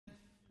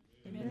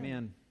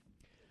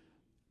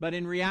But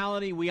in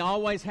reality, we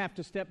always have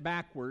to step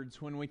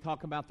backwards when we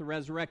talk about the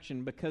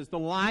resurrection, because the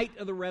light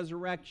of the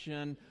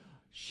resurrection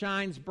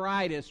shines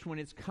brightest when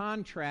it's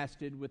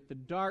contrasted with the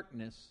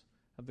darkness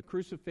of the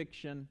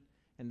crucifixion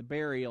and the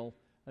burial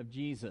of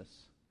Jesus.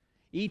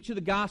 Each of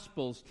the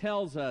Gospels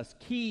tells us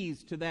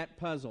keys to that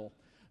puzzle.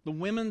 The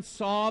women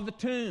saw the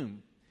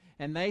tomb,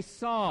 and they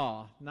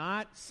saw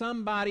not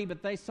somebody,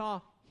 but they saw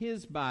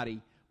his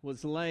body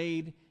was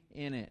laid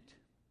in it.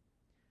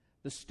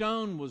 The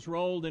stone was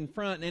rolled in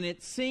front, and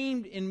it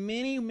seemed in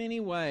many,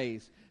 many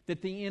ways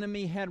that the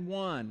enemy had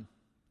won.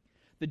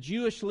 The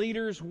Jewish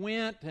leaders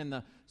went, and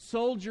the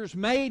soldiers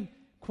made,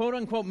 quote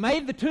unquote,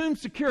 made the tomb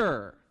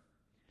secure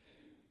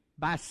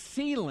by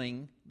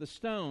sealing the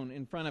stone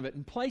in front of it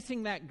and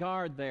placing that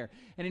guard there.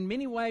 And in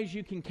many ways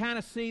you can kind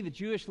of see the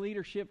Jewish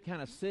leadership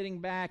kind of sitting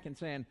back and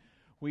saying,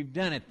 we've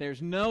done it.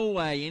 There's no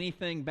way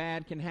anything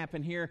bad can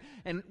happen here.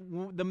 And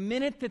the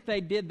minute that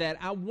they did that,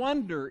 I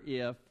wonder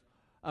if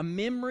a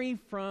memory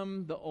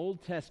from the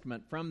Old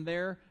Testament, from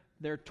their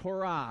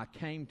Torah,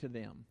 came to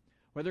them.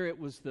 Whether it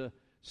was the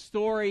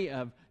story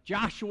of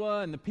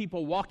Joshua and the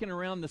people walking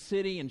around the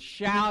city and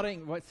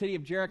shouting, city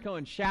of Jericho,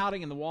 and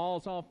shouting, and the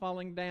walls all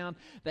falling down.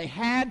 They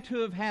had to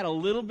have had a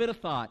little bit of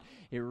thought.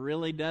 It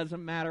really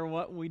doesn't matter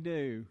what we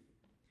do.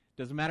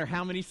 It doesn't matter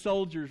how many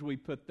soldiers we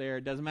put there.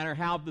 It doesn't matter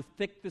how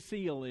thick the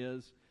seal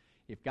is.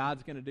 If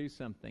God's going to do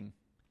something,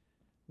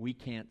 we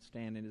can't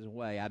stand in His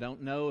way. I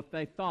don't know if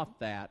they thought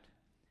that,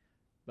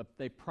 but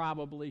they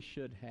probably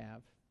should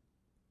have.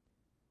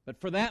 But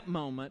for that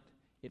moment,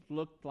 it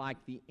looked like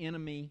the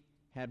enemy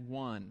had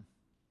won,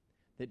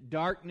 that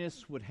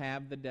darkness would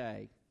have the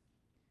day.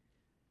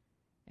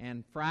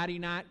 And Friday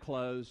night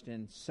closed,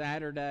 and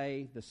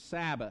Saturday, the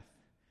Sabbath,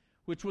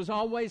 which was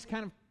always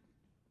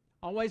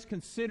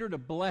considered a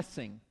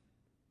blessing.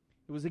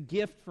 It was a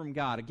gift from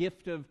God, a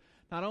gift of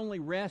not only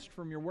rest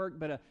from your work,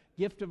 but a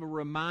gift of a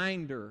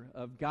reminder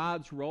of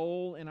God's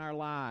role in our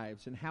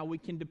lives and how we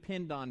can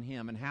depend on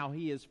Him and how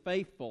He is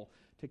faithful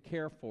to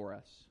care for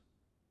us.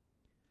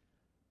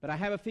 But I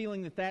have a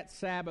feeling that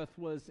Sabbath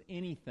was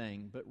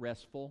anything but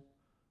restful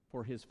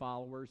for His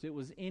followers. It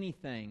was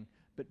anything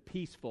but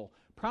peaceful.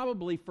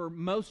 Probably for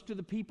most of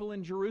the people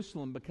in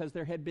Jerusalem, because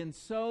there had been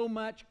so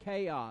much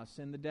chaos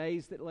in the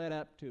days that led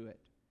up to it.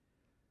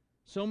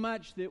 So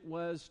much that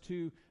was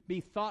to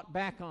be thought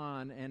back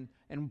on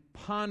and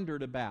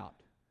pondered about.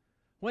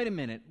 Wait a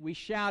minute, we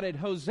shouted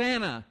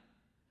Hosanna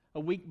a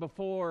week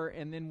before,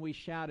 and then we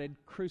shouted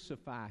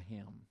crucify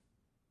Him.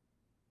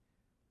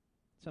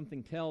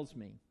 Something tells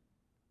me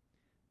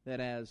that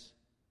as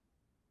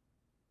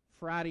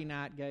Friday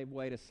night gave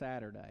way to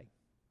Saturday,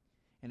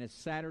 and as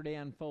Saturday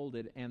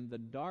unfolded, and the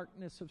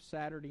darkness of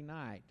Saturday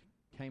night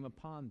came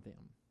upon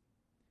them,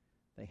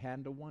 they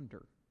had to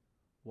wonder,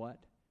 what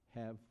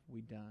have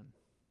we done?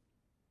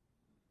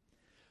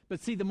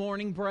 But see, the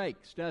morning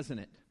breaks, doesn't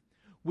it?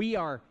 We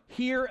are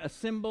here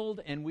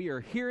assembled, and we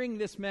are hearing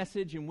this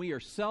message, and we are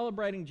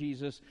celebrating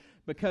Jesus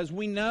because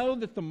we know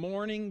that the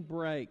morning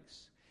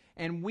breaks.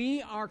 And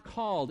we are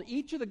called,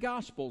 each of the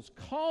Gospels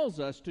calls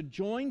us to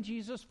join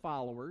Jesus'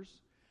 followers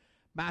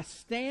by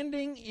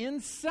standing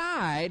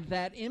inside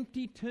that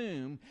empty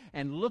tomb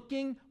and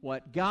looking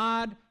what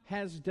God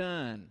has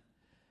done.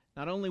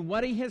 Not only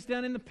what He has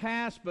done in the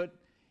past, but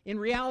in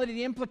reality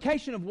the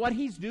implication of what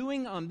He's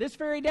doing on this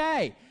very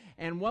day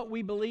and what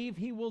we believe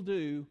He will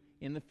do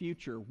in the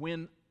future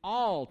when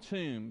all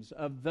tombs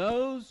of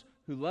those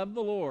who love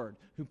the Lord,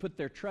 who put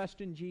their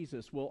trust in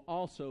Jesus, will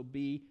also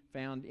be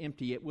found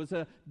empty. It was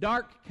a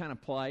dark kind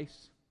of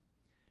place.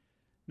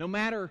 No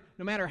matter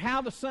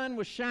how the sun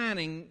was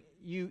shining,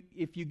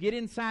 if you get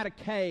inside a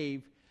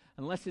cave,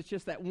 unless it's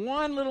just that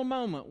one little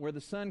moment where the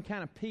sun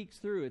kind of peeks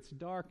through, it's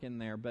dark in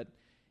there. But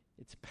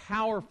it's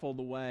powerful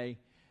the way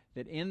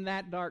that in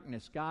that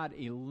darkness God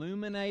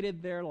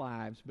illuminated their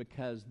lives,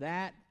 because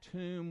that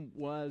tomb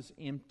was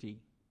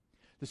empty.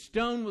 The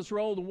stone was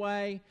rolled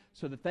away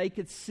so that they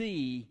could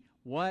see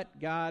what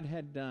God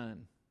had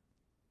done.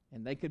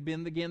 And they could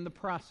begin the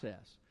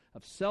process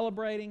of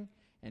celebrating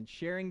and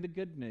sharing the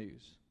good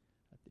news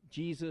that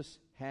Jesus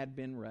had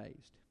been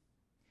raised.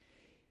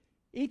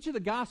 Each of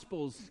the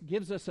Gospels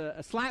gives us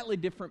a slightly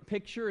different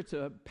picture. It's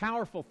a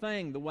powerful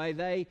thing, the way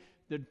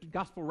the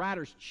Gospel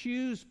writers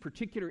choose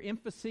particular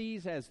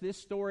emphases as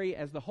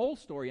the whole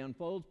story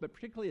unfolds, but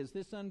particularly as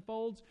this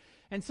unfolds.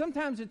 And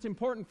sometimes it's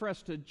important for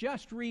us to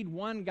just read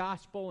one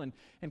Gospel and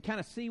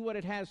kind of see what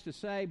it has to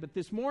say. But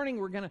this morning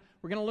we're going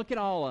to look at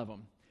all of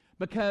them,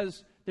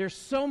 because there's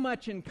so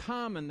much in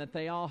common that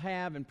they all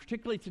have. And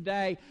particularly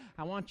today,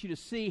 I want you to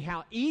see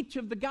how each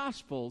of the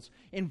Gospels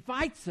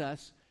invites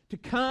us to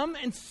come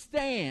and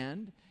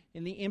stand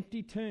in the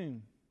empty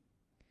tomb.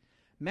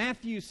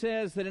 Matthew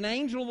says that an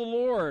angel of the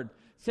Lord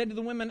said to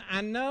the women,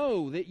 I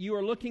know that you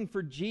are looking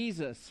for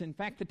Jesus. In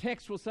fact, the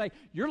text will say,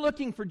 you're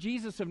looking for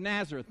Jesus of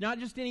Nazareth. Not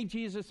just any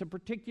Jesus, a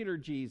particular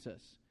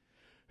Jesus,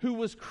 who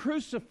was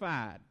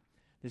crucified.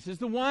 This is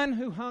the one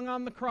who hung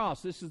on the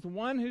cross. This is the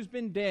one who's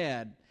been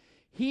dead.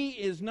 He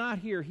is not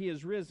here. He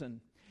is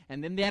risen.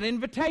 And then that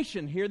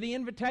invitation, hear the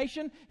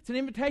invitation? It's an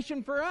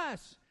invitation for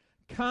us.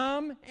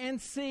 come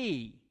and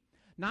see.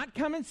 Not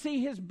come and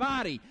see his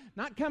body.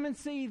 Not come and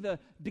see the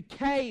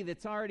decay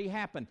that's already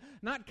happened.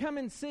 Not come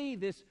and see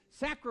this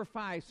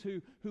sacrifice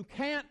who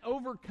can't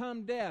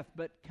overcome death.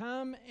 But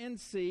come and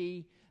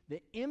see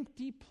the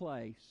empty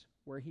place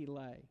where he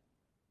lay.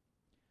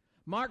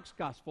 Mark's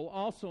gospel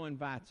also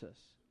invites us.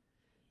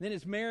 Then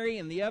as Mary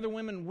and the other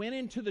women went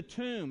into the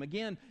tomb,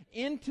 again,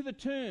 into the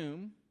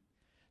tomb,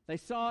 they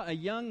saw a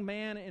young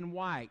man in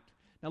white.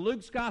 Now,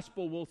 Luke's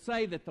gospel will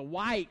say that the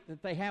white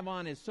that they have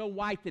on is so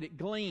white that it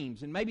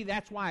gleams. And maybe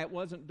that's why it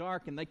wasn't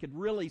dark and they could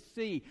really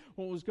see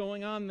what was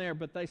going on there.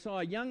 But they saw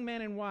a young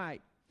man in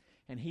white.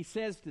 And he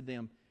says to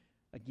them,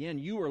 again,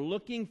 you are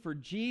looking for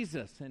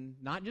Jesus. And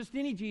not just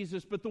any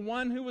Jesus, but the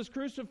one who was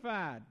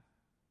crucified.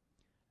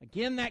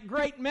 Again, that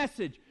great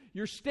message.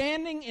 You're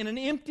standing in an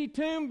empty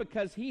tomb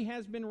because he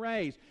has been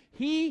raised.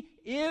 He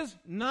is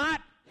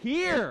not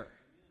here.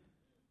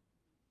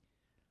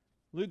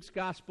 Luke's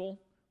gospel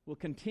will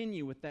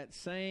continue with that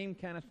same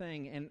kind of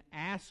thing and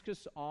ask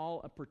us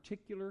all a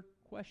particular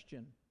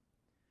question.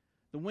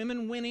 The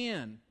women went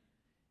in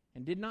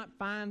and did not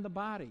find the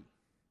body.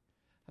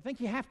 I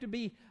think you have to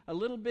be a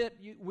little bit,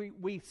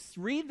 we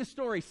read the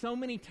story so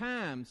many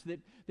times that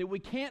we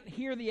can't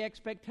hear the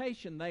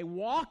expectation. They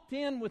walked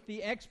in with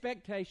the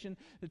expectation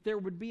that there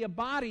would be a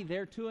body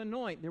there to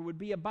anoint. There would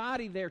be a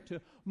body there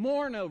to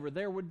mourn over.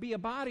 There would be a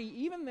body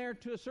even there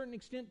to a certain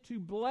extent to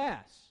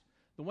bless.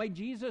 The way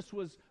Jesus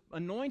was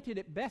anointed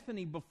at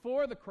Bethany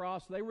before the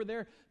cross, they were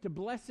there to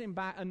bless him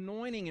by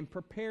anointing and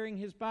preparing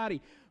his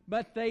body.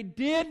 But they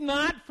did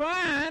not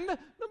find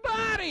the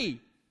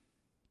body.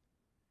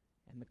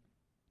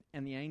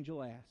 And the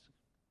angel asked,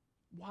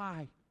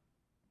 why?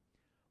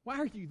 Why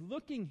are you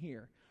looking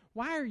here?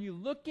 Why are you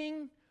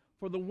looking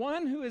for the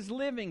one who is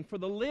living, for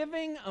the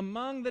living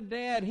among the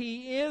dead?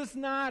 He is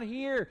not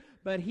here,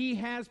 but he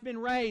has been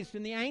raised.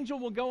 And the angel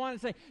will go on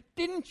and say,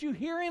 didn't you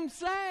hear him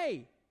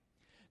say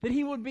that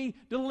he would be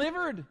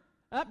delivered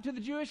up to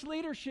the Jewish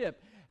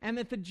leadership, and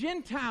that the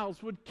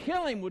Gentiles would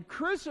kill him, would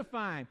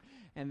crucify him,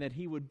 and that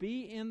he would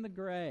be in the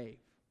grave,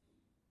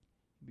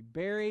 be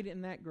buried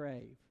in that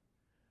grave,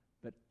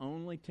 but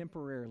only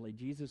temporarily.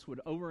 Jesus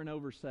would over and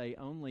over say,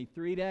 only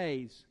 3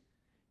 days.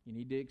 You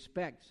need to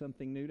expect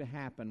something new to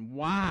happen.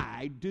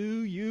 Why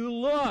do you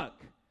look?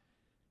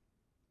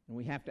 And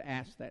we have to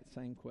ask that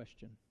same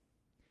question.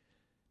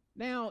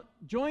 Now,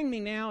 join me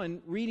now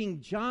in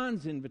reading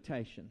John's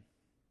invitation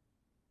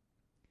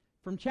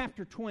from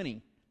chapter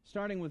 20,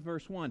 starting with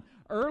verse 1.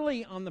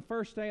 Early on the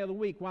first day of the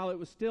week, while it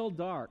was still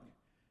dark,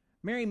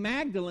 Mary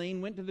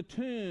Magdalene went to the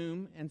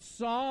tomb and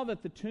saw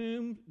that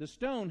the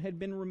stone had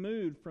been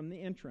removed from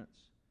the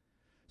entrance.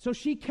 So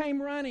she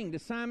came running to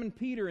Simon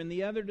Peter and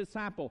the other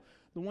disciple,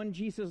 the one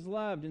Jesus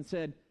loved, and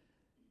said,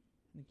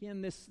 and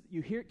again,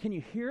 can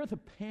you hear the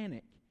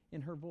panic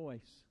in her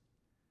voice?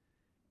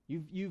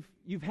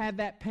 You've had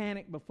that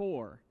panic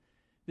before.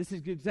 This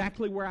is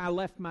exactly where I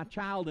left my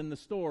child in the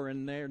store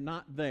and they're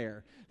not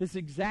there. This is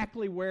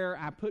exactly where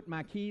I put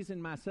my keys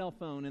in my cell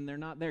phone and they're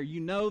not there. You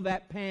know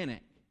that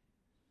panic.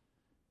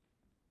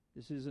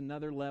 This is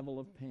another level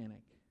of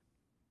panic.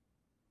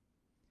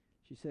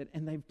 She said,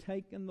 and they've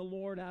taken the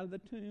Lord out of the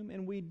tomb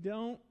and we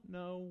don't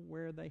know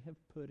where they have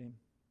put him.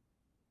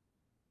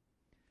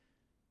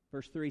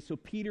 Verse 3, so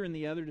Peter and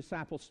the other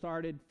disciple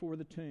started for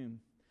the tomb.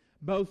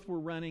 Both were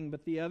running,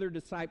 but the other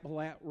disciple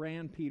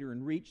outran Peter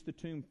and reached the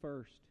tomb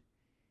first.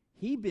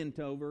 He bent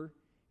over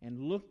and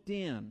looked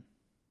in.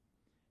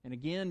 And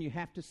again, you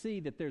have to see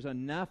that there's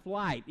enough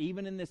light,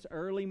 even in this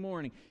early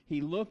morning.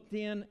 He looked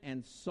in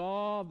and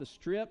saw the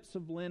strips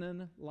of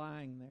linen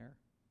lying there,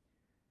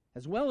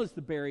 as well as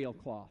the burial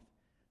cloth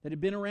that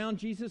had been around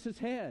Jesus'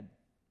 head.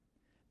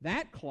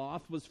 That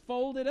cloth was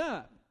folded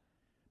up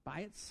by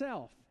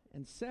itself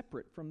and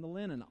separate from the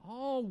linen,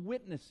 all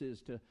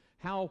witnesses to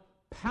how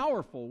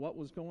powerful what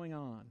was going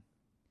on.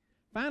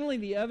 Finally,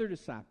 the other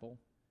disciple,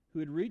 who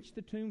had reached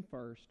the tomb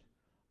first,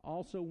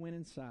 also went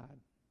inside.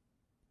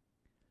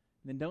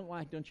 Then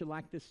don't you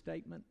like this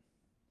statement?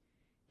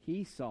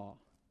 He saw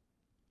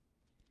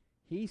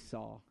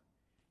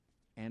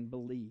and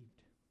believed.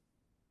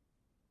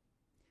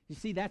 You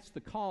see, that's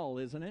the call,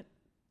 isn't it?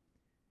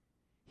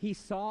 He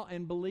saw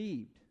and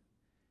believed.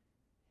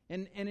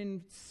 And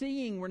in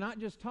seeing, we're not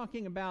just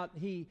talking about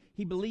he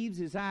believes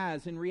his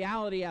eyes. In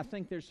reality, I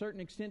think there's a certain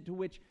extent to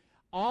which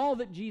all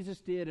that Jesus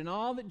did and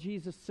all that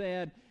Jesus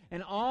said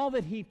and all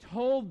that he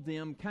told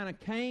them kind of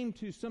came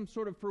to some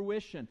sort of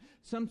fruition,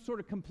 some sort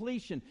of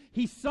completion.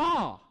 He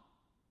saw.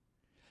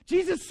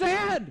 Jesus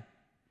said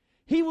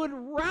he would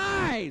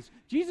rise.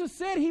 Jesus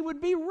said he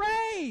would be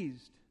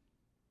raised.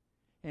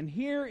 And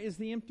here is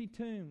the empty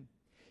tomb.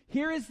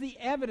 Here is the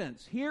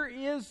evidence. Here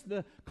is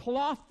the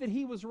cloth that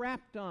he was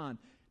wrapped on,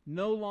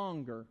 no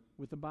longer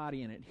with a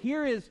body in it.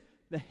 Here is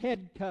the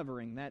head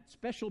covering, that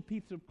special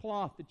piece of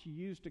cloth that you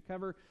use to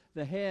cover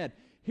the head.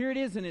 Here it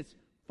is, and it's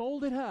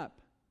folded up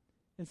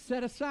and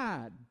set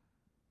aside.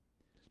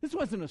 This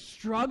wasn't a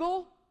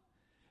struggle.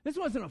 This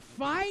wasn't a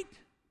fight.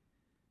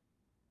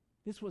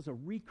 This was a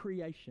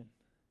recreation.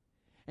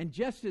 And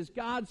just as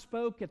God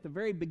spoke at the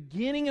very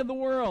beginning of the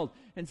world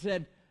and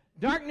said,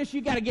 darkness,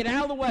 you got to get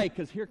out of the way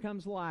because here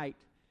comes light.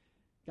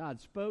 God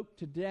spoke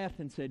to death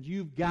and said,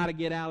 you've got to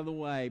get out of the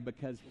way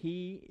because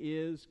He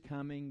is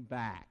coming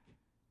back.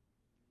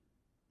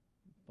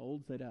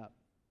 Folds it up,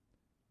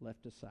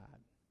 left aside.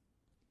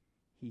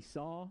 He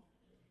saw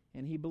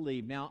and he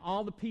believed. Now,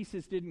 all the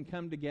pieces didn't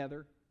come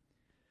together.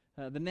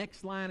 The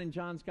next line in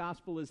John's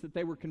Gospel is that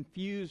they were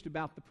confused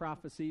about the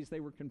prophecies. They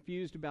were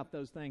confused about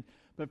those things.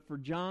 But for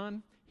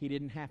John, he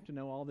didn't have to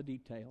know all the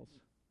details.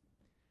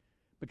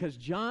 Because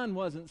John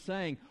wasn't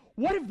saying,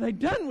 what have they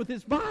done with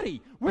his body?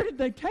 Where did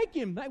they take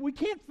him? We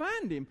can't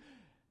find him.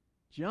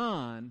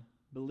 John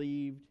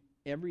believed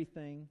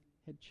everything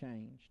had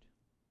changed.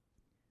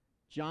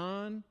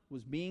 John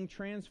was being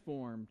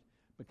transformed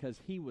because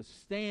he was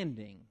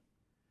standing,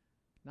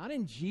 not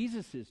in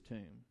Jesus'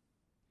 tomb,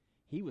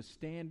 he was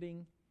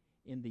standing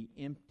in the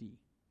empty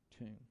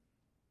tomb.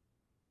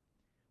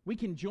 We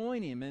can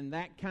join him in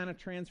that kind of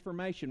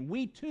transformation.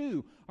 We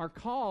too are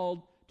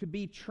called to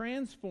be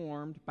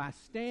transformed by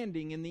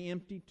standing in the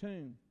empty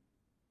tomb.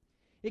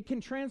 It can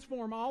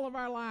transform all of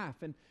our life.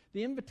 And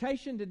the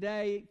invitation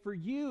today for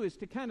you is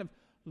to kind of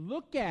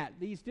look at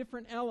these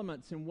different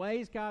elements and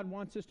ways God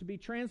wants us to be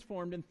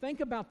transformed and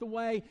think about the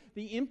way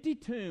the empty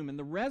tomb and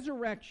the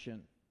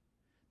resurrection,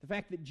 the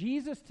fact that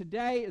Jesus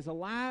today is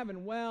alive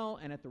and well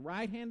and at the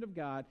right hand of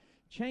God,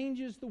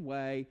 changes the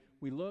way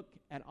we look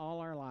at all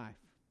our life.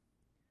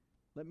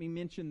 Let me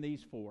mention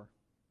these four.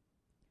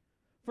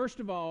 First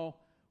of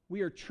all,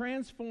 we are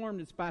transformed,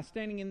 it's by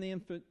standing in the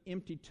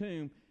empty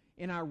tomb,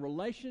 in our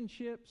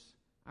relationships,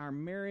 our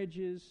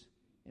marriages,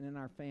 and in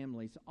our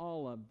families,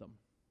 all of them.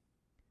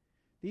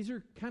 These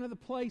are kind of the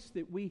place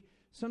that we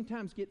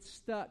sometimes get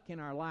stuck in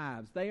our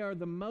lives. They are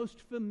the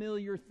most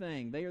familiar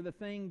thing. They are the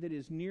thing that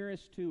is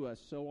nearest to us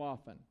so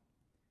often.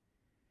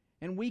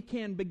 And we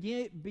can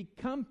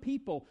become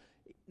people,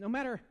 no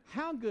matter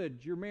how good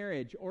your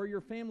marriage or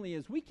your family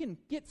is, we can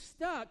get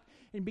stuck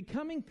in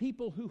becoming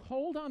people who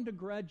hold on to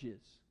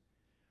grudges.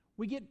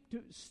 We get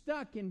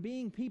stuck in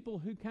being people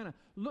who kind of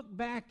look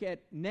back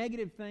at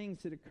negative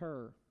things that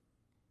occur.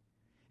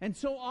 And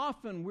so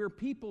often we're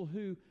people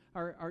who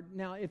are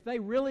now, if they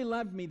really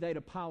loved me, they'd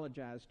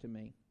apologize to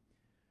me.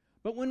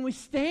 But when we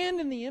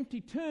stand in the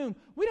empty tomb,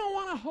 we don't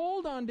want to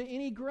hold on to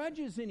any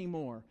grudges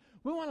anymore.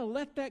 We want to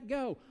let that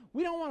go.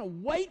 We don't want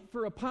to wait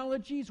for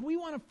apologies. We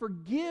want to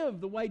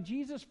forgive the way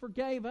Jesus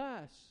forgave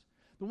us,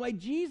 the way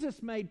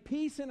Jesus made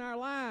peace in our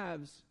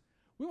lives.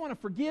 We want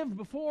to forgive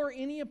before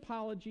any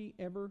apology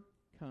ever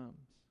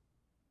comes.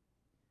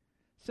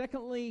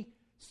 Secondly,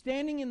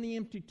 standing in the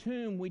empty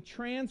tomb, we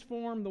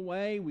transform the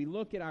way we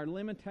look at our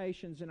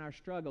limitations and our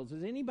struggles.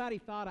 Has anybody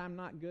thought I'm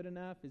not good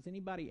enough? Has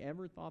anybody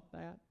ever thought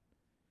that?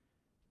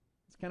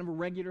 It's kind of a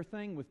regular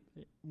thing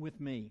with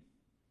me.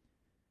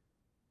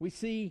 We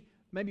see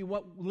maybe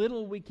what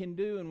little we can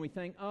do and we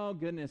think, oh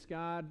goodness,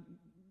 God,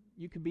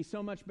 you could be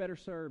so much better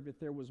served if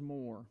there was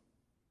more.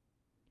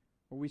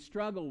 Or we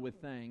struggle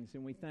with things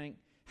and we think,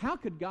 how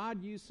could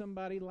God use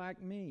somebody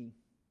like me?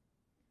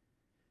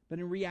 But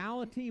in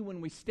reality,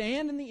 when we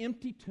stand in the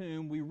empty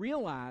tomb, we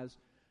realize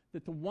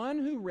that the one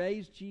who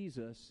raised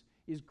Jesus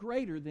is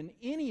greater than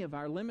any of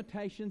our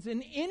limitations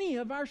and any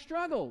of our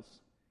struggles.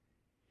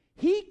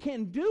 He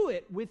can do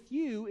it with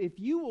you if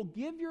you will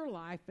give your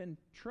life and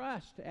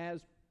trust,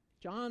 as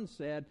John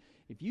said,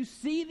 if you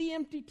see the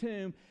empty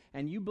tomb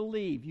and you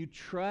believe, you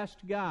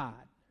trust God.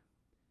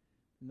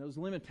 And those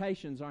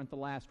limitations aren't the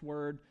last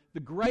word. The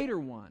greater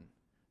one,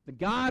 the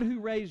God who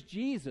raised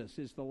Jesus,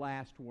 is the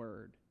last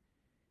word.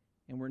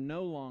 And we're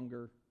no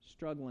longer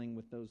struggling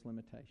with those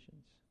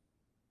limitations.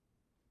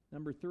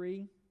 Number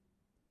 3,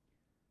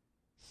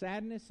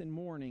 sadness and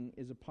mourning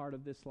is a part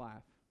of this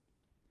life.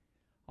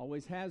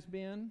 Always has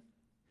been.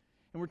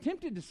 And we're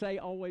tempted to say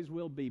always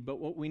will be,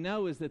 but what we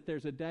know is that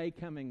there's a day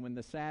coming when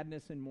the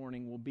sadness and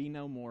mourning will be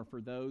no more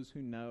for those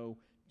who know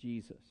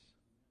Jesus.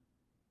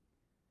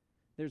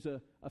 There's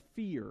a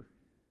fear.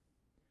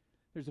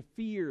 There's a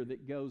fear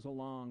that goes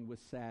along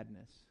with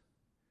sadness.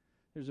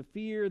 There's a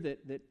fear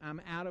that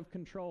I'm out of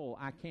control.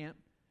 I can't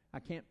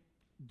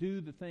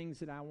do the things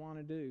that I want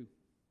to do.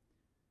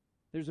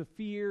 There's a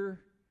fear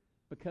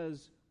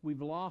because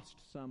we've lost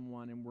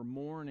someone and we're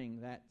mourning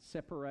that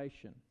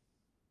separation.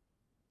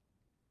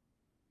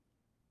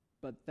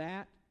 But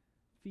that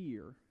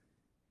fear,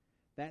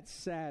 that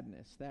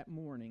sadness, that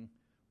mourning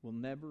will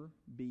never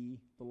be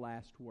the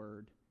last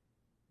word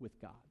with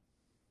God.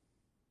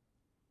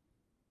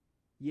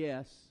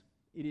 Yes,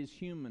 it is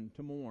human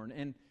to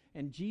mourn,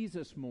 and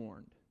Jesus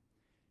mourned.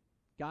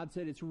 God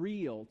said it's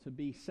real to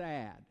be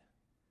sad.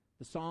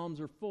 The Psalms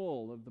are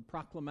full of the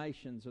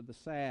proclamations of the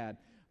sad.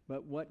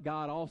 But what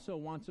God also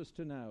wants us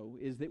to know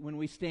is that when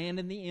we stand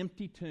in the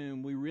empty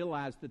tomb, we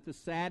realize that the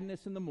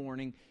sadness in the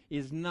mourning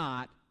is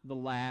not the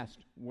last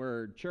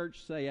word.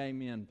 Church, say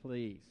amen,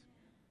 please.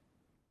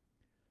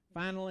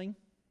 Finally,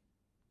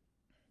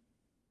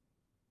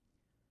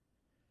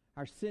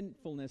 our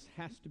sinfulness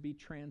has to be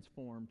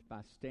transformed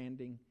by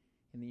standing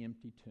in the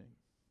empty tomb.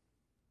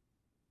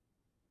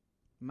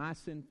 my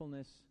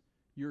sinfulness,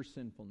 your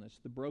sinfulness,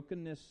 the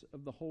brokenness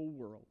of the whole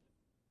world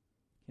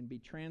can be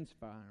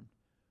transformed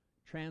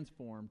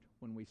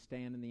when we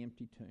stand in the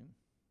empty tomb.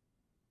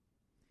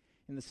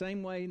 In the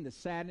same way, the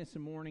sadness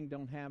and mourning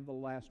don't have the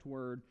last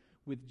word.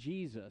 With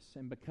Jesus,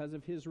 and because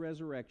of His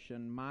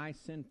resurrection, my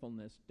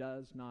sinfulness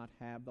does not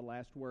have the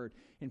last word.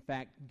 In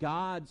fact,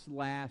 God's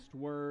last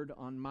word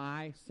on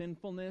my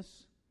sinfulness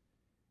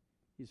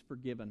is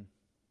forgiven.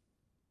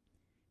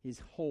 He's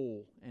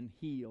whole and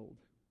healed.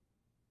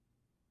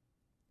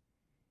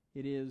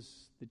 It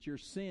is that your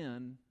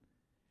sin,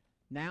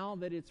 now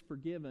that it's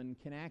forgiven,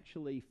 can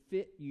actually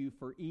fit you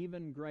for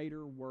even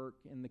greater work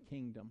in the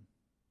kingdom,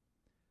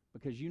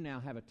 because you now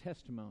have a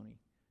testimony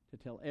to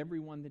tell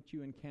everyone that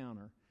you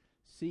encounter,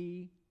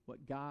 see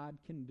what God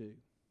can do.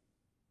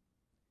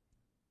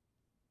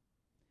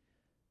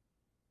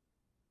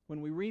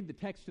 When we read the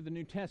text of the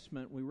New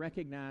Testament, we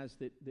recognize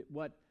that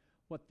what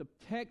the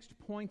text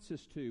points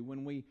us to,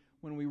 when we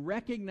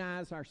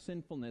recognize our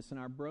sinfulness and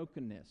our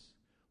brokenness,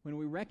 when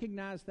we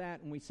recognize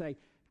that and we say,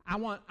 I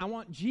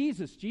want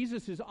Jesus.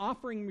 Jesus is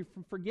offering me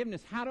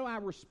forgiveness. How do I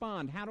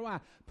respond? How do I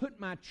put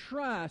my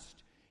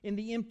trust in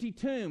the empty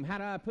tomb? How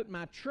do I put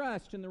my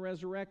trust in the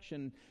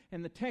resurrection?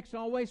 And the text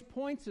always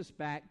points us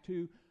back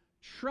to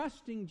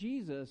trusting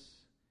Jesus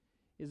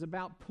is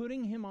about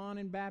putting Him on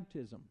in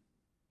baptism.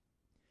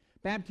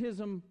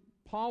 Baptism,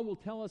 Paul will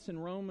tell us in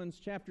Romans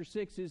chapter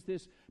 6, is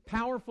this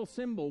powerful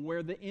symbol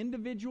where the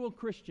individual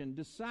Christian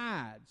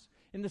decides,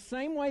 in the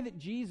same way that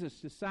Jesus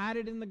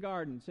decided in the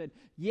garden, said,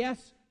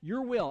 yes,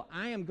 your will,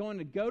 I am going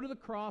to go to the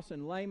cross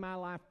and lay my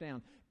life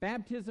down.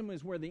 Baptism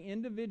is where the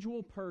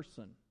individual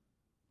person,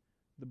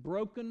 the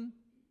broken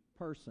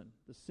person,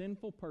 the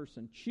sinful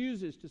person,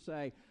 chooses to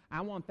say,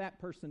 I want that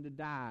person to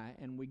die,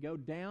 and we go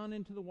down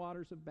into the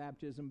waters of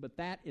baptism, but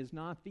that is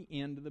not the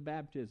end of the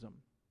baptism.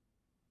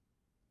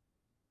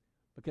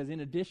 Because in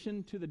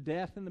addition to the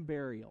death and the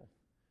burial,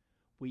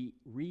 we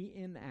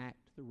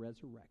reenact the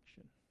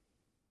resurrection.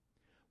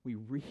 We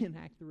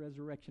reenact the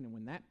resurrection, and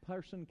when that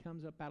person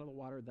comes up out of the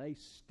water, they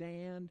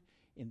stand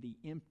in the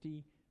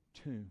empty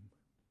tomb.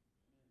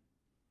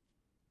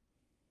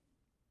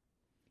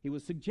 It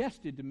was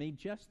suggested to me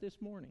just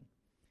this morning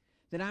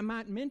that I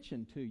might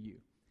mention to you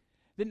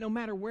that no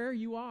matter where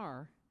you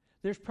are,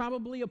 there's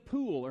probably a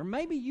pool, or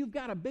maybe you've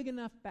got a big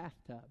enough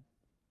bathtub.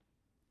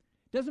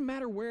 Doesn't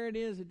matter where it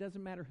is, it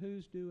doesn't matter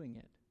who's doing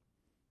it.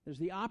 There's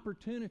the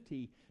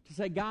opportunity to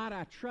say, God,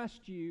 I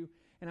trust you,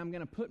 and I'm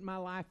going to put my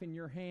life in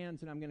your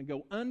hands, and I'm going to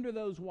go under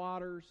those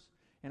waters,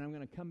 and I'm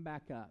going to come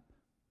back up.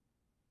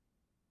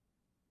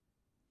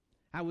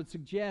 I would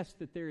suggest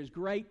that there is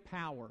great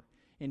power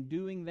in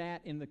doing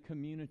that in the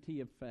community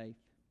of faith.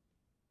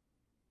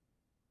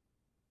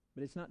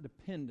 But it's not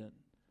dependent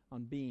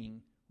on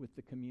being with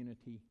the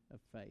community of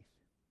faith.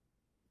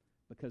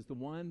 Because the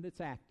one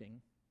that's acting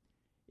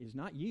is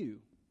not you.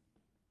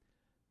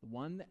 The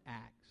one that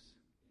acts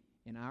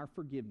in our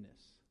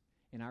forgiveness,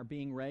 in our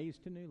being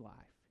raised to new life,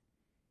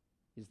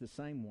 is the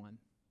same one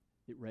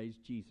that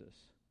raised Jesus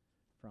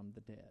from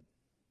the dead.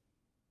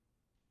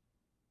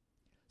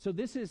 So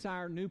this is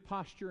our new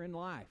posture in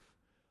life,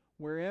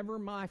 wherever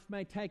life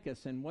may take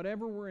us and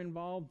whatever we're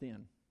involved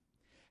in.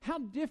 How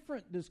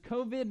different does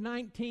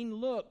COVID-19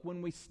 look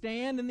when we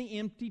stand in the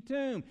empty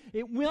tomb?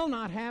 It will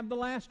not have the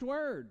last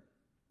word.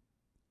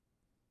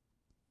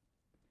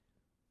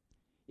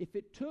 If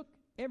it took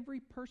every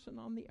person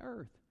on the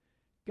earth,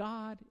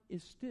 God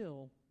is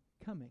still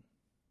coming,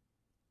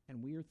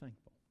 and we are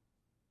thankful.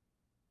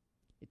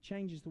 It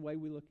changes the way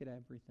we look at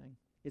everything.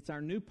 It's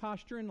our new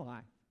posture in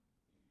life.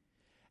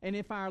 And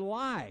if our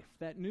life,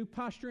 that new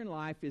posture in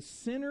life, is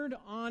centered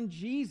on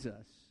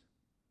Jesus,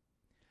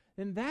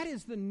 then that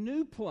is the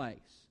new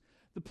place.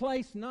 The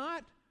place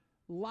not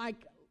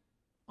like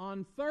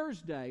on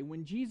Thursday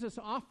when Jesus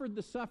offered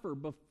the supper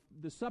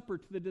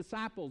to the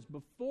disciples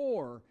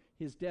before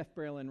His death,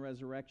 burial, and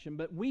resurrection,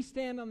 but we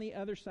stand on the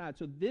other side.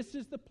 So this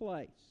is the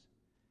place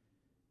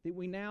that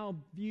we now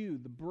view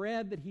the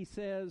bread that He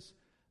says,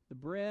 the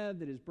bread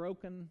that is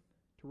broken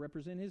to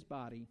represent His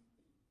body.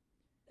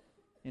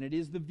 And it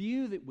is the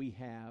view that we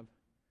have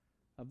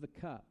of the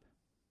cup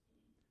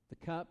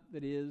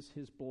that is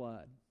His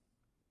blood.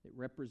 It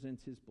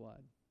represents His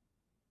blood.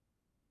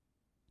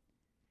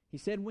 He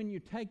said, when you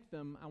take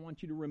them, I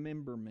want you to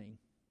remember me.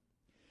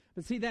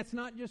 But see, that's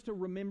not just a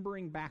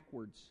remembering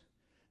backwards.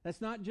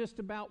 That's not just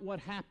about what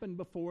happened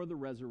before the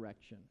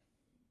resurrection.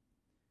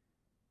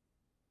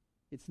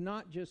 It's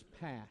not just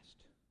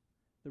past.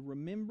 The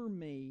remember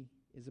me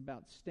is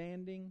about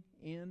standing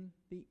in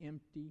the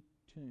empty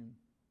tomb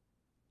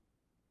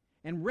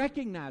and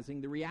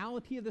recognizing the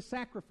reality of the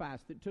sacrifice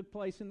that took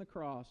place in the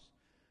cross,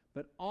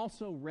 but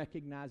also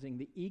recognizing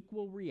the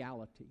equal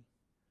reality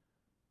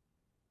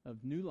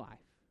of new life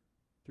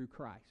through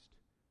Christ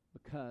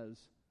because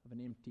of an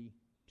empty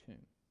tomb.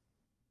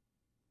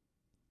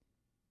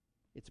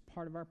 It's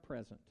part of our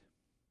present.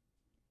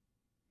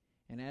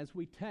 And as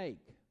we take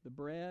the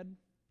bread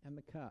and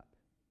the cup,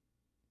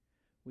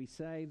 we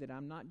say that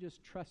I'm not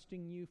just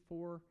trusting you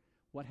for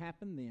what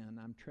happened then,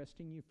 I'm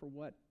trusting you for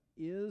what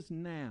is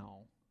now,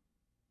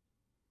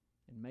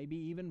 and maybe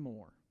even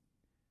more,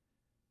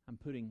 I'm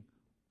putting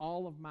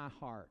all of my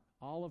heart,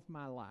 all of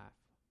my life,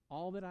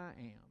 all that I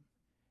am,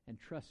 and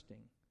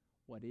trusting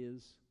what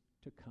is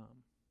to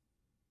come.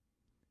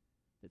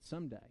 That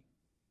someday,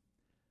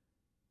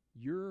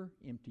 your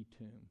empty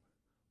tomb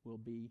will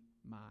be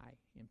my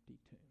empty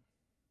tomb.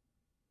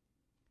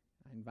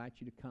 I invite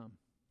you to come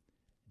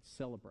and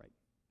celebrate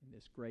in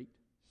this great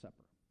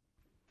supper.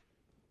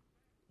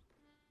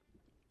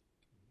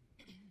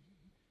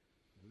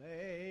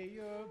 Lay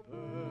your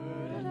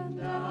burden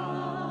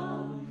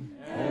down,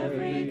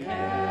 every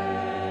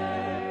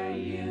care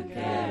you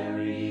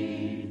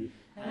carry,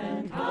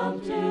 and come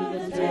to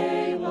the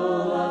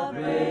table of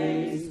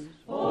grace,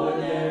 for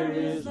there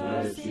is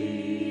mercy.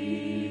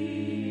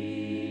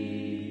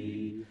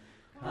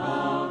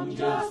 Come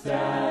just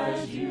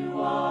as you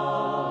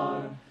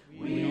are,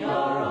 we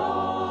are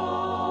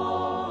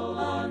all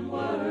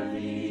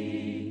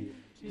unworthy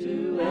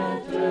to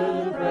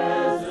enter the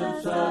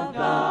presence of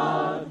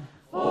God,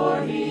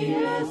 for He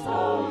is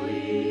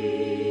holy.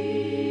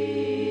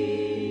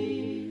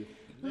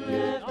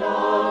 Lift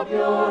up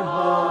your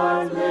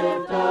heart,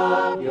 lift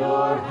up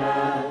your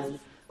hands,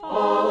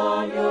 fall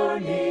on your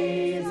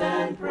knees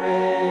and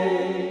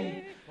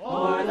pray,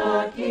 for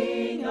the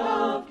King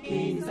of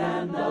Kings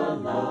and the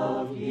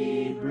love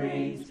He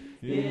brings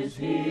is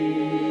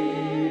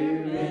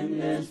here in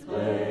this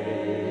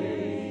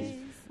place.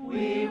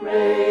 We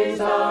raise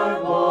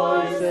our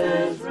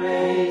voices,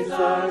 raise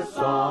our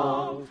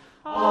songs,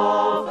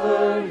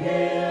 offer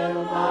Him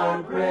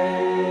our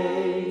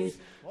praise,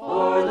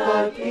 for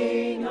the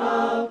King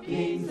of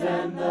Kings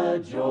and the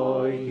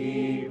joy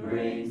He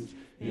brings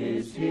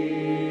is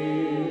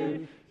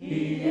here.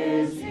 He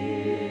is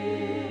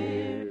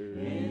here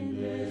in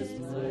this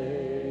place.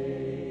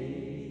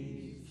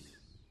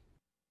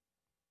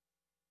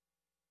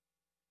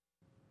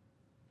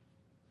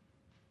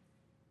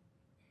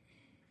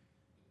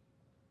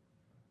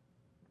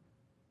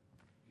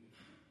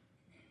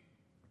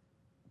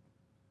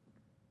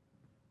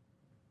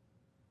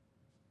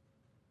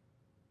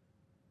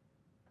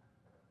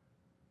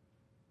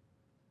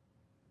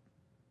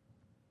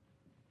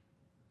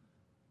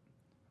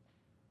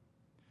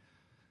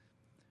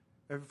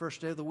 Every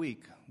first day of the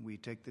week, we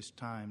take this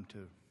time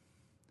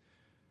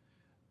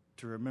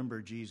to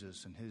remember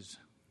Jesus and His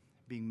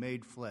being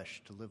made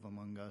flesh to live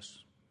among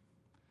us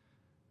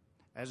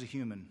as a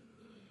human,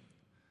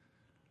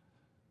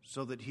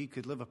 so that He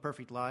could live a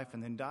perfect life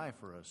and then die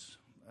for us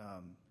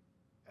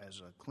as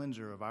a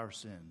cleanser of our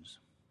sins.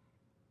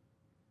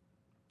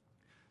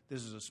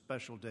 This is a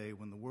special day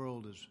when the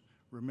world is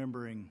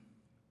remembering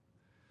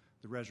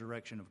the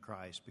resurrection of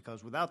Christ,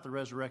 because without the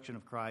resurrection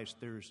of Christ,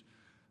 there's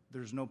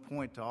no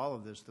point to all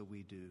of this that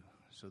we do.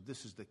 So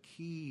this is the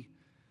key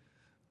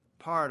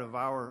part of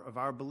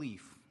our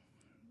belief,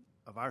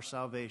 of our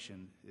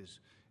salvation, is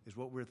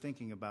what we're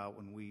thinking about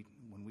when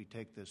we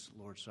take this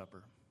Lord's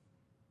Supper.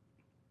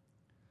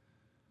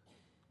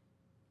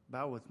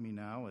 Bow with me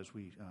now as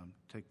we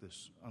take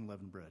this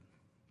unleavened bread.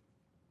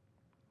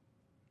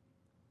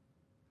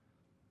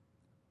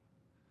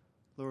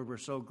 Lord, we're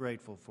so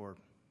grateful for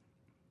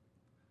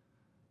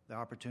the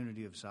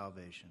opportunity of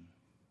salvation,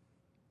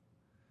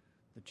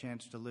 the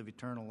chance to live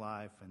eternal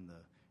life,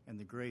 and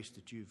the grace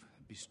that You've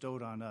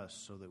bestowed on us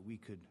so that we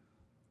could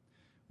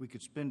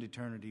spend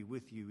eternity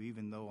with You,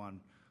 even though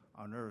on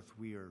earth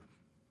we're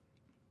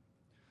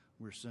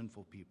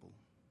sinful people.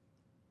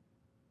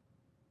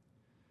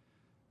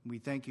 We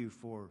thank You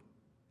for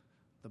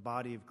the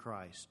body of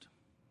Christ.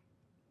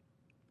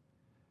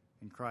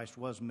 And Christ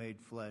was made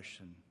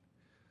flesh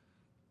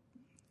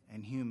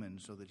and human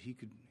so that he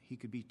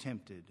could be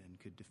tempted and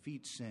could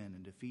defeat sin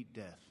and defeat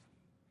death,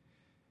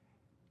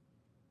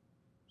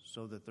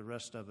 so that the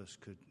rest of us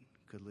could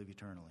live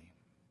eternally.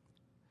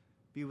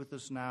 Be with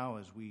us now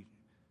as we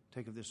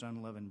take of this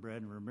unleavened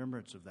bread in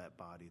remembrance of that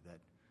body,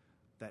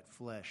 that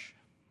flesh,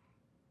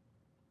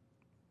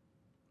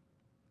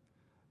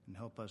 and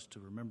help us to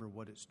remember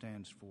what it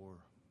stands for.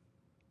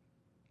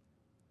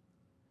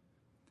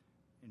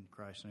 In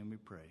Christ's name we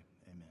pray.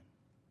 Amen.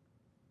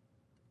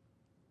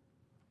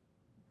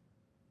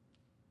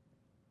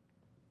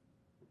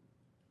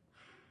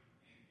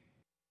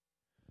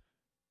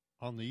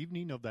 On the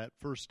evening of that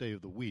first day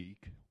of the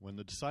week, when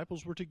the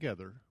disciples were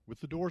together, with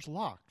the doors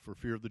locked for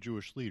fear of the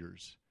Jewish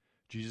leaders,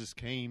 Jesus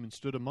came and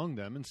stood among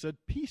them and said,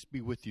 "Peace be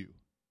with you."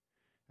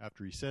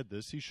 After He said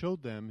this, He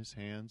showed them His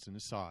hands and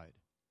His side.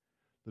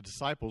 The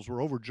disciples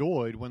were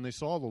overjoyed when they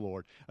saw the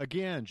Lord.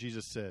 Again,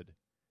 Jesus said,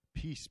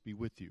 "Peace be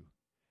with you.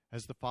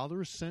 As the Father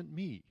has sent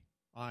me,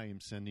 I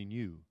am sending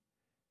you."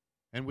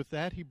 And with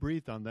that He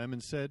breathed on them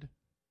and said,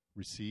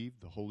 "Receive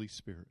the Holy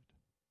Spirit."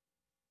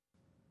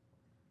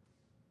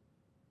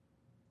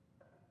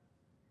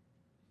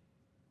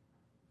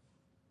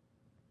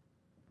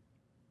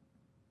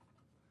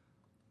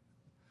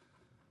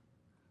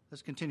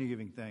 Let's continue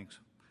giving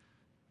thanks.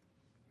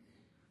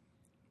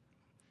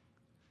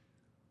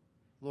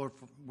 Lord,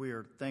 we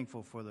are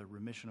thankful for the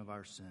remission of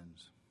our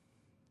sins.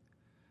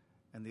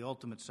 and the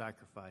ultimate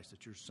sacrifice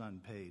that your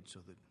Son paid so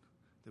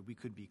that we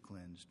could be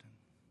cleansed.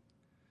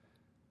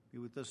 Be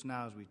with us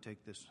now as we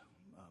take this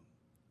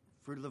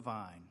fruit of the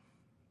vine,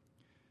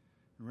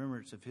 in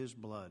remembrance of his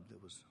blood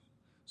that was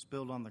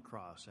spilled on the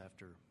cross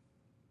after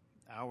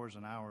hours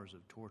and hours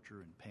of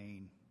torture and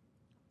pain.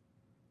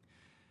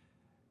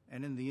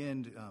 And in the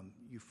end,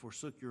 you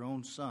forsook your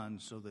own Son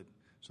so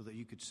that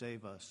you could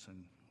save us,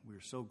 and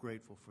we're so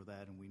grateful for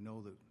that, and we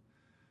know that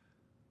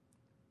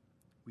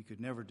we could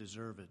never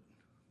deserve it,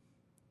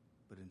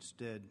 but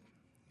instead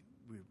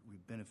we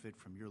benefit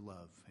from your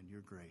love and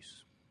your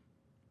grace.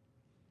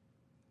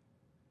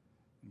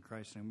 In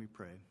Christ's name we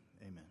pray,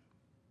 amen.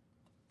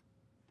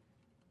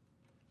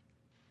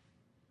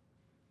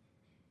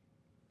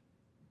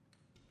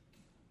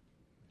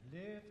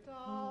 Lift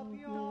up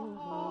your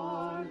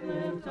heart,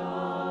 lift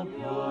up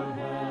your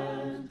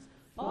hands,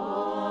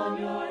 fall on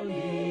your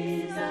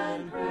knees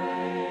and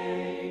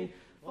pray,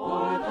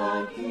 for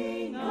the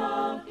King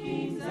of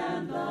Kings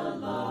and the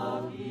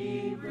love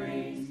he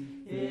brings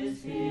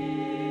is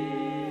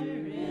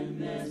here in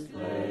this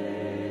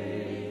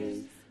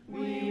place.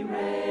 We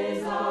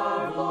raise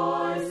our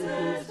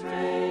voices,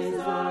 raise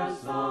our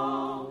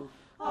song,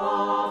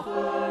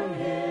 offer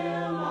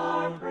him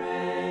our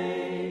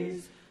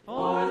praise,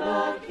 for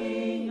the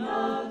King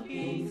of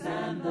Kings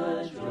and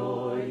the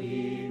joy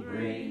he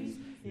brings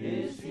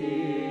is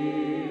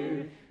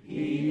here.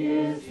 He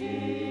is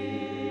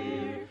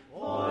here.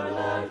 For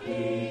the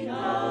King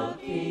of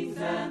Kings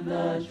and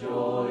the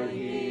joy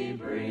he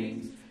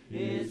brings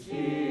is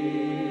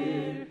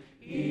here.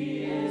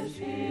 He is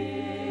here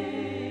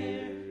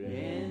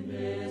in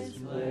this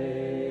place.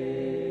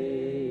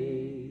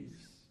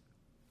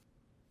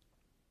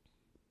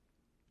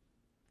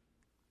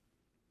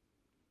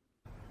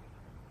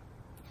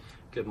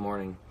 Good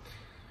morning.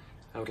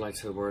 I would like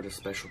to word a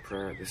special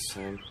prayer at this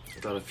time.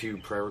 I've got a few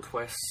prayer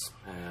requests.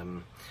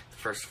 The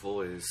first of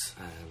all is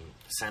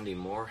Sandy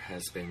Moore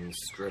has been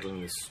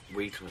struggling this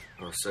week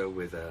or so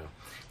with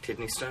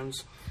kidney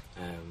stones.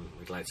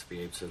 We'd like to be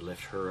able to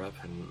lift her up,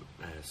 and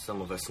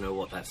some of us know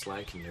what that's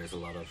like, and there's a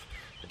lot of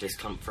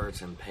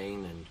discomfort and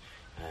pain, and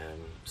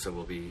so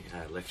we'll be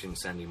lifting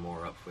Sandy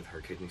Moore up with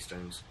her kidney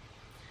stones.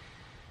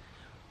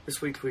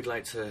 This week we'd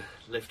like to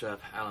lift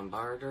up Alan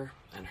Barder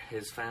and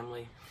his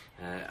family.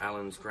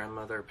 Alan's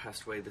grandmother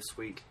passed away this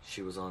week.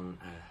 She was on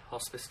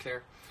hospice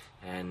care,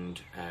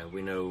 and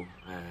we know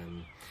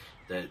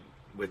that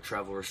with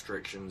travel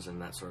restrictions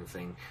and that sort of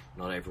thing,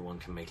 not everyone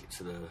can make it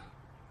to the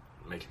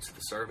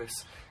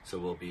service. So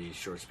we'll be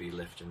sure to be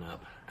lifting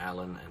up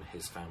Alan and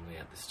his family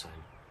at this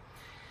time.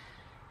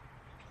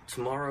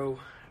 Tomorrow,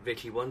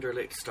 Vicky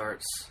Wunderlich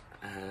starts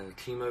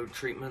chemo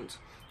treatment.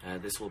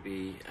 This will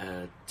be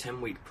a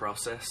 10-week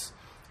process.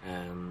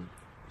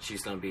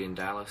 She's going to be in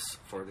Dallas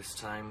for this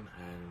time,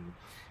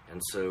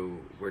 and so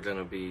we're going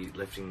to be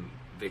lifting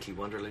Vicky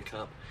Wunderlich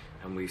up,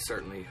 and we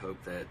certainly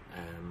hope that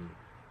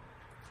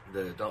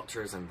the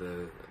doctors and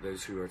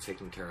those who are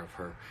taking care of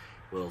her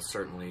will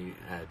certainly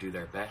do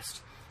their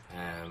best,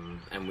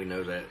 and we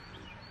know that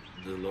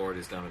the Lord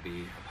is going to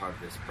be a part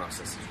of this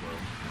process as well.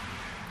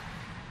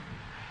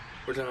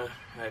 We're going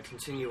to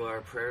continue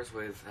our prayers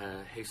with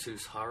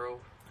Jesus Haro.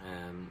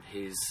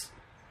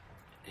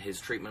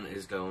 His treatment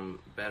is going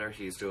better.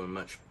 He's doing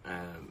much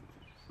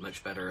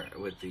better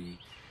with the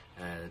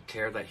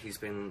care that he's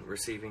been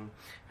receiving.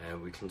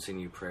 We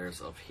continue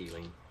prayers of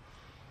healing.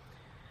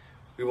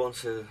 We want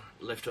to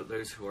lift up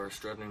those who are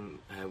struggling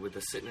with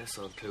the sickness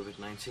of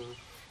COVID-19.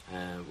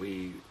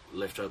 We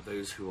lift up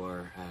those who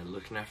are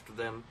looking after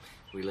them.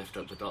 We lift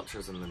up the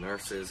doctors and the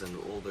nurses and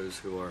all those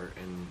who are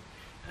in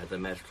the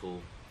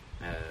medical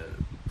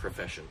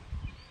profession.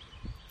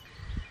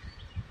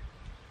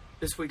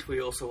 This week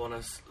we also want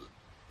to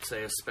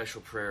say a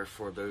special prayer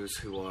for those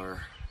who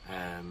are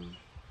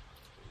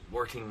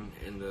working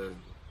in the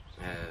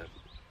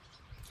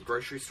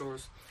grocery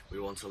stores. We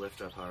want to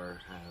lift up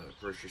our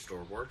grocery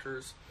store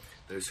workers,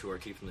 those who are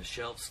keeping the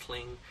shelves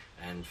clean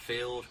and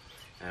filled.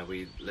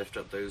 We lift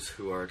up those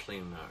who are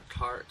cleaning our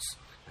carts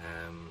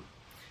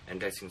and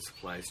getting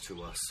supplies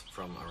to us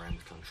from around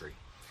the country.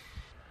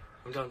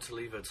 I'm going to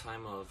leave a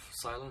time of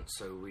silence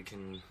so we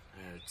can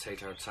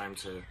take our time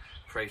to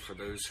pray for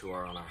those who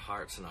are on our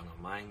hearts and on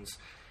our minds.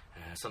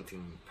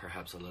 Something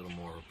perhaps a little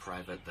more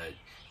private that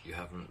you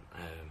haven't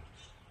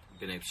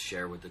been able to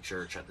share with the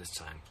church at this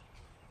time.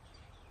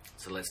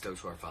 So let's go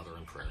to our Father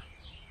in prayer.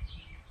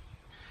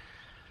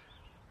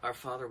 Our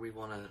Father, we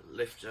want to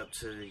lift up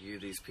to you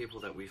these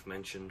people that we've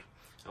mentioned.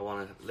 I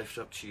want to lift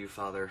up to you,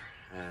 Father,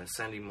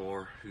 Sandy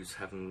Moore, who's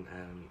having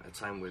a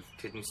time with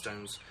kidney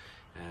stones.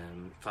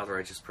 Father,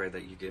 I just pray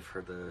that you give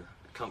her the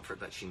comfort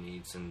that she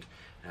needs and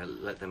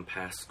let them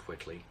pass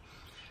quickly.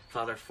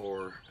 Father,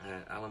 for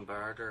Alan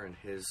Barder and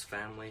his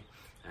family,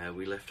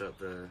 we lift up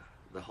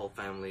the whole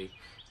family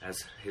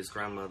as his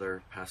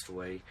grandmother passed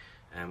away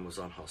and was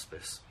on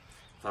hospice.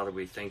 Father,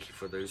 we thank you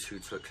for those who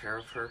took care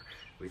of her.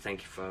 We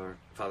thank you,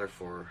 Father,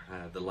 for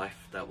the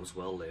life that was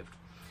well lived.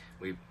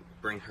 We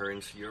bring her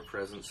into your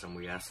presence, and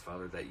we ask,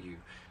 Father, that you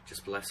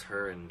just bless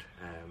her and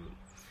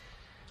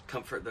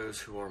Comfort those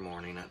who are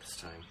mourning at this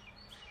time.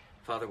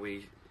 Father,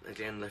 we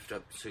again lift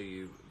up to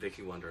you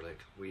Vicky Wonderlick.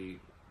 We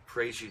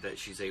praise you that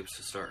she's able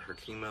to start her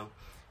chemo,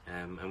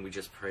 and we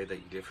just pray that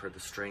you give her the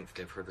strength,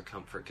 give her the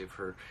comfort, give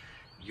her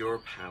your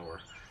power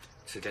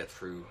to get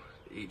through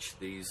each of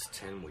these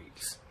 10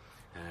 weeks.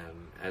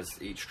 As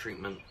each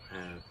treatment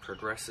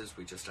progresses,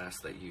 we just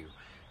ask that you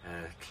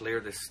clear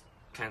this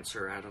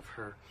cancer out of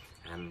her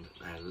and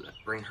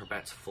bring her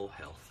back to full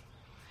health.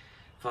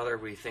 Father,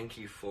 we thank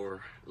you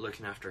for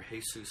looking after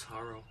Jesus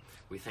Haro.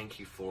 We thank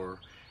you for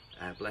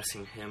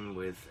blessing him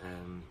with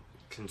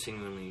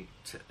continually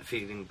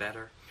feeling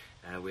better.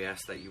 We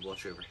ask that you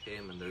watch over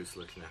him and those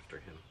looking after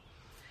him.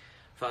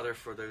 Father,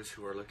 for those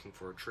who are looking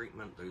for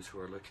treatment, those who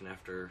are looking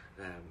after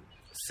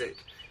sick,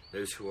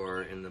 those who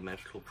are in the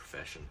medical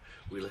profession,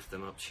 we lift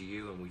them up to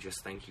you, and we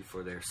just thank you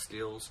for their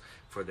skills,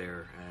 for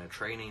their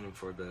training, and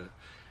for the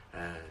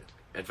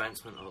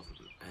advancement of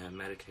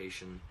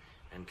medication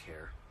and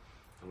care.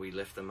 And we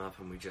lift them up,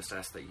 and we just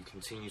ask that you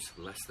continue to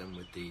bless them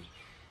with the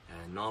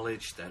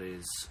knowledge that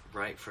is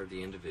right for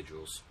the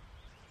individuals.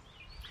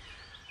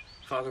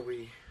 Father,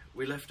 we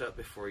lift up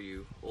before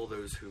you all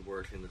those who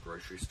work in the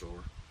grocery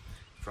store,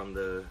 from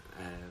the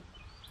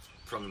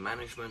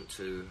management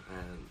to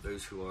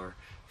those who are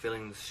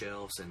filling the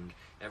shelves and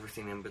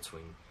everything in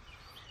between.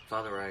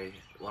 Father, I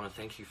want to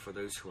thank you for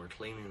those who are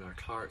cleaning our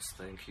carts.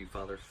 Thank you,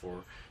 Father,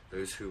 for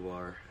those who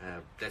are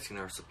getting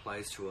our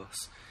supplies to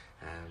us.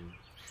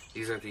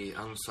 These are the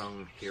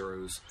unsung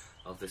heroes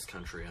of this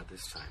country at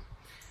this time.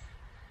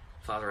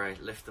 Father, I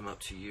lift them up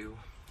to you,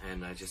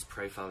 and I just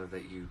pray, Father,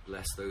 that you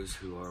bless those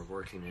who are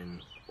working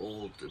in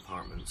all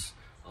departments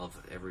of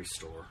every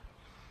store.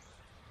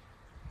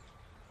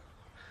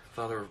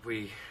 Father,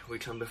 we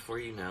come before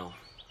you now.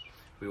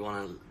 We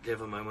want to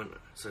give a moment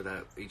so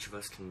that each of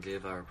us can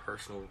give our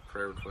personal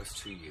prayer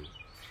requests to you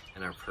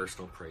and our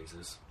personal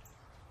praises.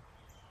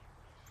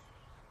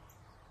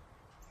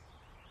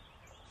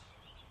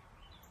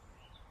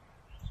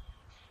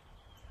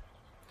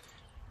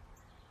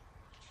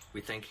 We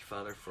thank you,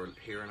 Father, for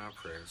hearing our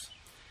prayers.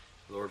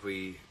 Lord,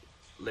 we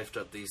lift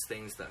up these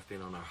things that have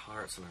been on our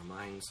hearts and our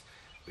minds.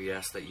 We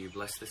ask that you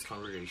bless this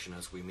congregation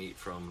as we meet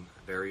from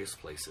various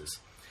places.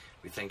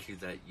 We thank you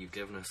that you've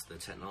given us the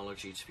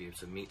technology to be able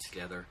to meet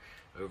together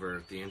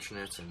over the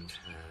internet and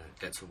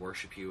get to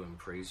worship you and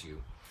praise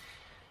you.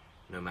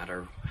 No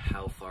matter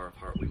how far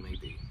apart we may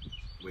be,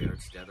 we are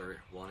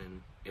together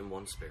one in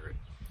one spirit,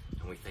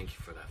 and we thank you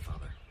for that,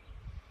 Father.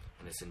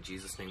 And it's in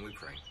Jesus' name we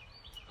pray.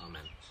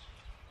 Amen.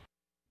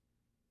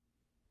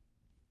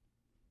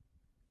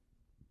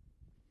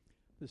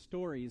 The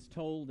story is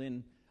told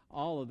in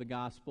all of the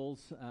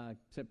Gospels,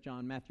 except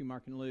John, Matthew,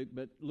 Mark, and Luke.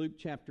 But Luke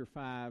chapter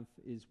 5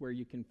 is where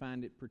you can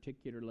find it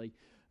particularly,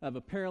 of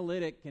a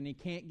paralytic, and he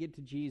can't get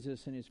to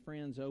Jesus, and his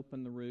friends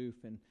open the roof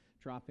and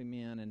drop him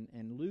in.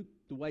 And Luke,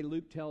 the way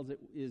Luke tells it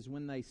is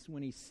when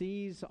he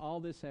sees all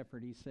this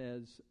effort, he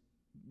says,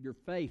 your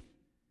faith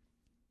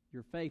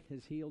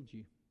has healed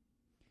you.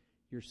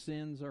 Your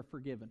sins are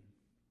forgiven.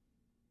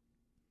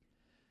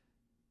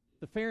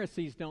 The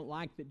Pharisees don't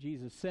like that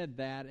Jesus said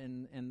that,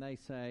 and they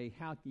say,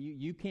 "How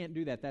you can't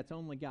do that. That's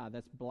only God.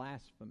 That's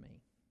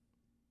blasphemy."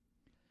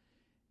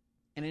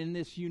 And in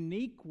this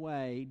unique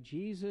way,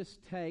 Jesus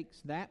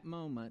takes that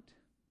moment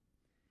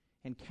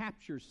and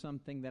captures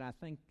something that I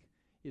think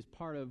is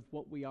part of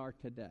what we are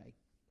today,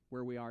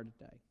 where we are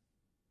today.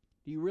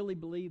 Do you really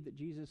believe that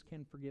Jesus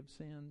can forgive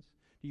sins?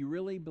 Do you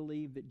really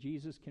believe that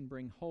Jesus can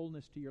bring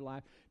wholeness to your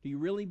life? Do you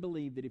really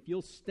believe that if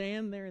you'll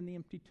stand there in the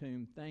empty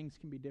tomb, things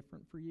can be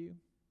different for you?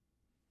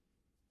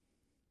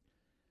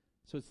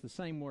 So it's the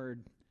same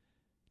word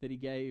that he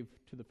gave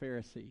to the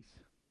Pharisees.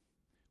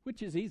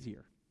 Which is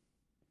easier?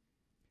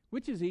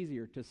 Which is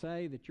easier, to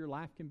say that your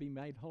life can be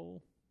made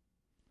whole,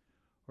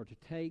 or to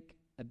take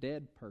a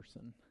dead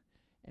person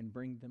and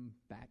bring them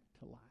back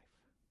to life?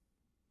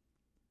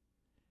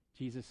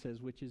 Jesus says,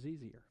 which is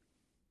easier?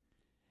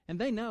 And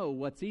they know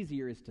what's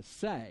easier is to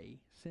say,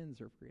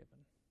 sins are forgiven.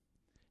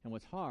 And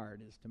what's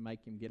hard is to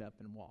make him get up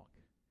and walk.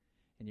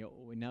 And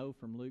what we know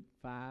from Luke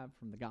 5,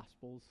 from the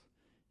Gospels,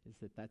 is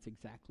that that's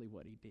exactly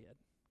what he did.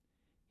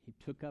 He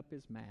took up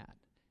his mat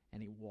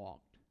and he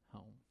walked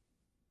home.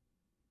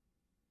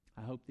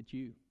 I hope that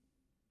you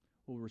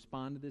will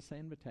respond to this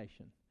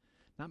invitation,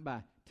 not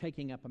by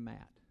taking up a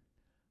mat,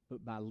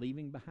 but by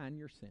leaving behind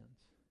your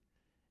sins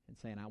and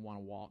saying, I want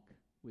to walk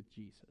with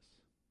Jesus,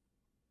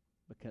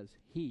 because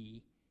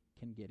he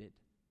can get it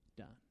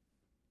done.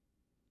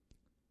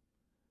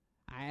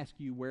 I ask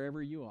you,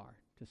 wherever you are,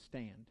 to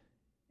stand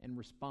and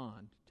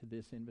respond to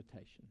this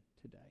invitation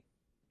today.